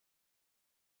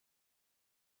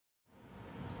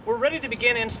We're ready to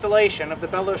begin installation of the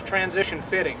Bellows Transition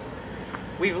Fitting.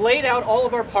 We've laid out all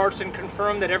of our parts and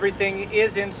confirmed that everything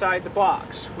is inside the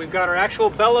box. We've got our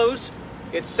actual bellows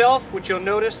itself, which you'll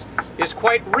notice is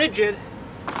quite rigid.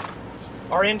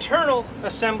 Our internal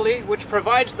assembly, which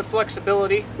provides the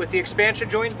flexibility with the expansion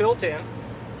joint built in.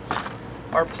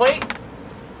 Our plate,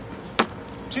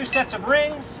 2 sets of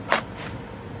rings,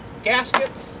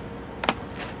 gaskets,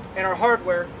 and our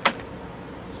hardware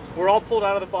were all pulled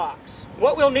out of the box.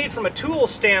 What we'll need from a tool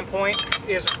standpoint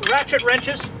is ratchet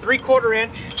wrenches, 3/4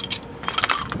 inch,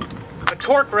 a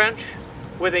torque wrench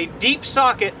with a deep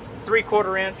socket,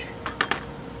 3/4 inch,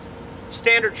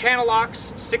 standard channel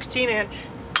locks, 16 inch,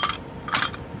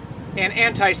 and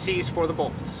anti-seize for the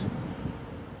bolts.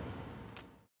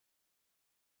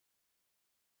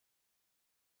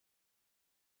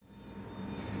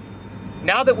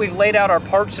 Now that we've laid out our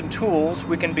parts and tools,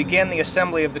 we can begin the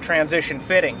assembly of the transition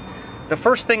fitting. The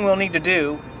first thing we'll need to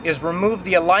do is remove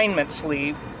the alignment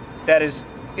sleeve that is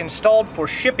installed for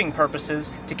shipping purposes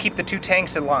to keep the 2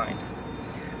 tanks aligned.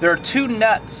 There are 2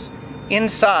 nuts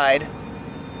inside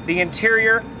the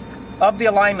interior of the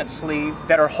alignment sleeve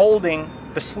that are holding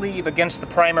the sleeve against the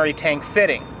primary tank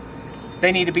fitting.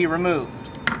 They need to be removed.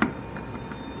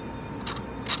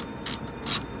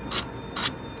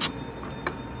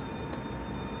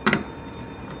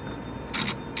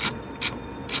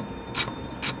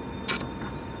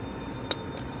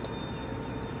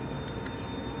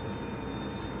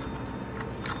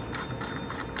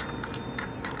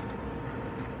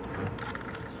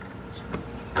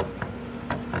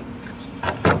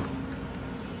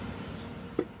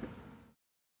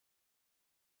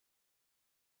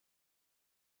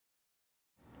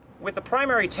 With the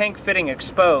primary tank fitting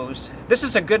exposed, this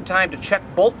is a good time to check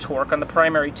bolt torque on the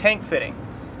primary tank fitting.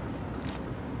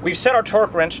 We've set our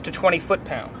torque wrench to 20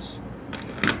 foot-pounds.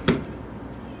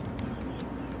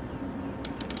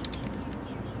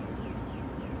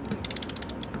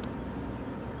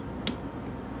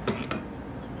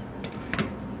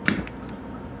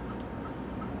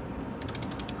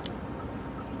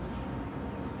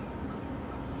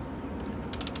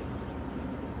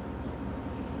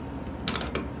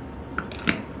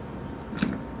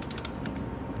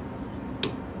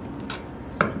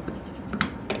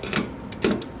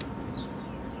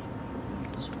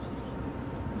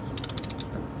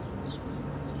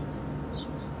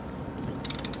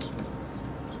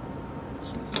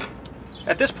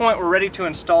 At this point, we're ready to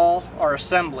install our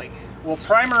assembly. We'll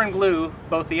primer and glue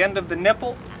both the end of the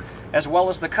nipple as well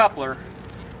as the coupler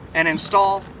and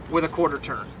install with a 1/4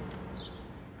 turn.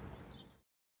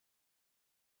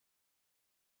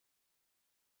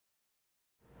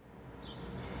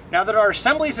 Now that our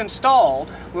assembly is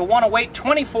installed, we'll want to wait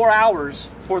 24 hours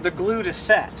for the glue to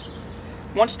set.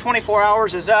 Once 24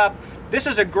 hours is up, this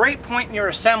is a great point in your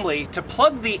assembly to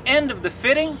plug the end of the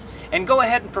fitting and go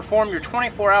ahead and perform your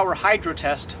 24-hour hydro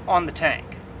test on the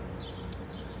tank.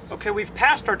 Okay, we've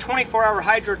passed our 24-hour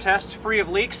hydro test free of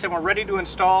leaks and we're ready to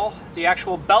install the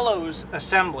actual bellows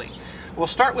assembly. We'll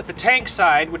start with the tank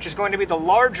side, which is going to be the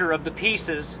larger of the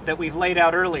pieces that we've laid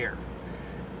out earlier.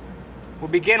 We'll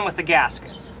begin with the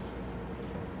gasket.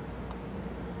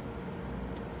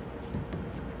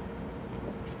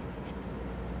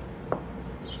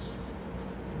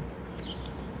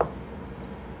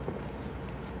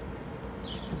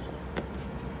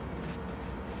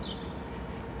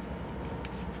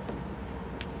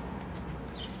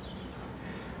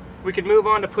 We can move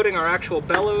on to putting our actual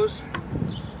bellows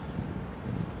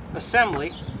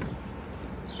assembly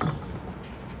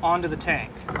onto the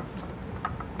tank.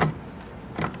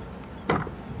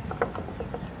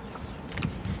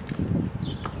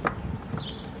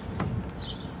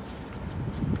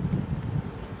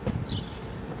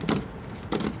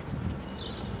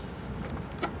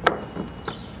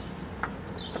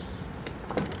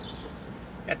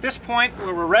 At this point,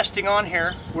 where we're resting on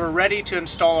here, we're ready to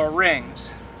install our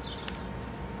rings.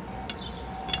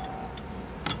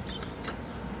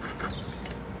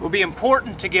 It will be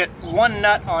important to get 1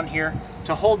 nut on here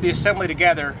to hold the assembly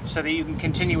together so that you can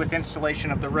continue with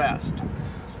installation of the rest.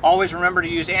 Always remember to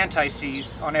use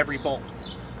anti-seize on every bolt.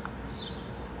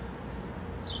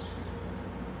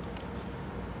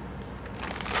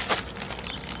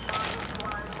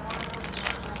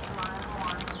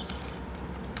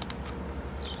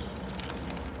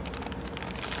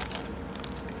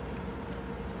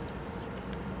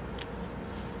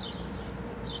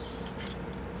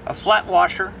 A flat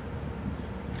washer,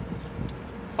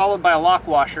 followed by a lock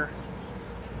washer,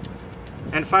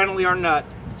 and finally our nut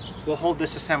will hold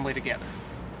this assembly together.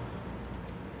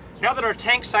 Now that our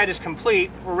tank side is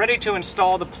complete, we're ready to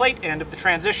install the plate end of the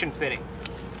transition fitting.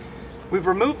 We've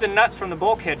removed the nut from the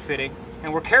bulkhead fitting,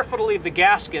 and we're careful to leave the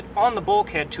gasket on the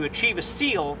bulkhead to achieve a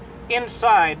seal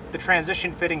inside the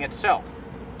transition fitting itself.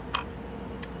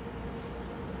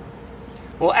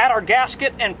 We'll add our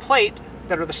gasket and plate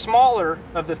that are the smaller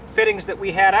of the fittings that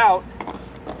we had out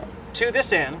to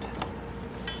this end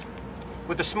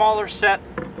with a smaller set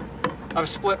of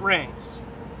split rings.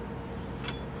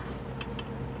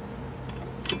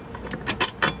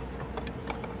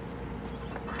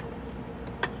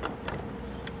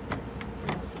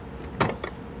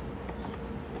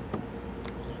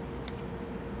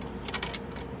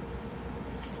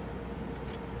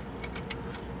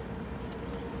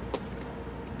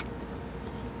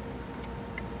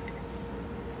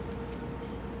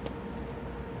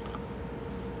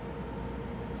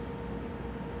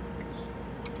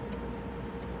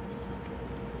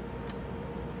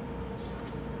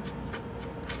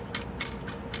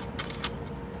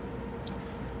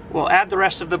 We'll add the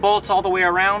rest of the bolts all the way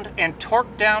around and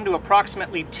torque down to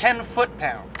approximately 10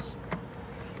 foot-pounds.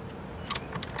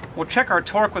 We'll check our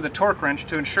torque with a torque wrench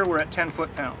to ensure we're at 10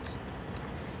 foot-pounds.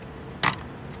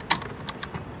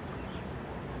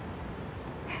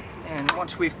 And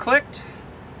once we've clicked,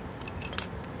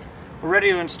 we're ready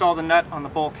to install the nut on the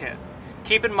bulkhead.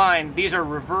 Keep in mind, these are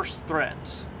reverse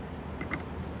threads.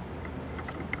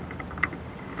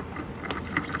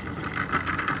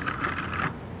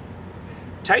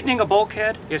 Tightening a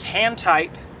bulkhead is hand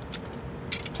tight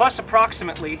plus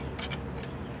approximately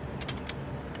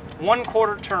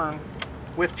 1/4 turn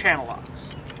with channel locks.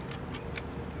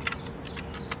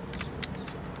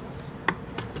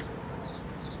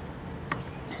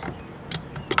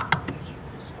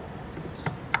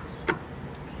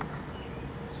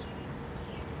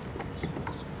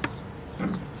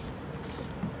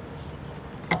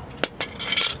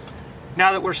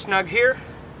 Now that we're snug here,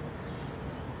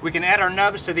 we can add our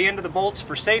nubs to the end of the bolts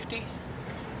for safety,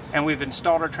 and we've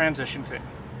installed our transition fit.